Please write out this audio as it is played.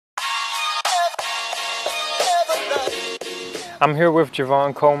I'm here with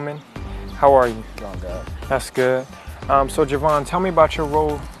Javon Coleman. How are you? Doing good. That's good. So Javon, tell me about your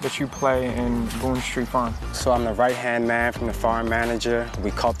role that you play in Boone Street Farm. So I'm the right-hand man from the farm manager. We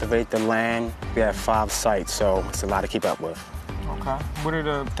cultivate the land. We have 5 sites, so it's a lot to keep up with. Okay. What are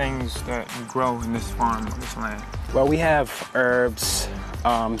the things that you grow in this farm, on this land? Well, we have herbs,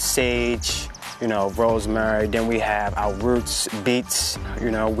 sage, rosemary. Then we have our roots, beets.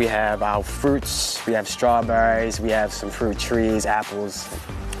 We have our fruits. We have strawberries. We have some fruit trees, apples.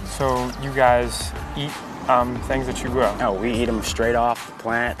 So you guys eat things that you grow? Oh, we eat them straight off the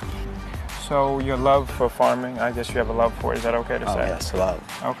plant. So your love for farming, I guess you have a love for it. Is that okay to say? Oh, yes, love.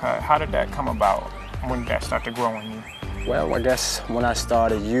 Okay. How did that come about? When did that start to grow in you? Well, I guess when I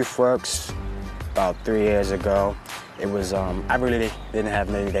started YouthWorks about 3 years ago, it was, I really didn't have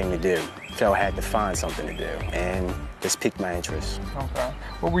anything to do. So I had to find something to do, and this piqued my interest. Okay.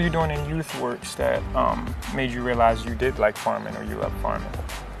 What were you doing in YouthWorks that made you realize you did like farming or you love farming?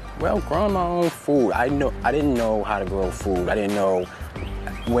 Well, growing my own food. I didn't know how to grow food. I didn't know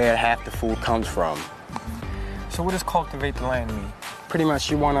where half the food comes from. So what does cultivate the land mean? Pretty much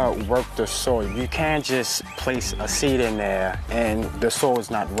you want to work the soil. You can't just place a seed in there and the soil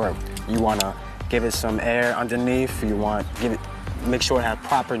is not worked. You want to give it some air underneath. You want to make sure it has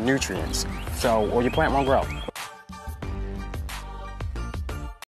proper nutrients. So, or your plant won't grow.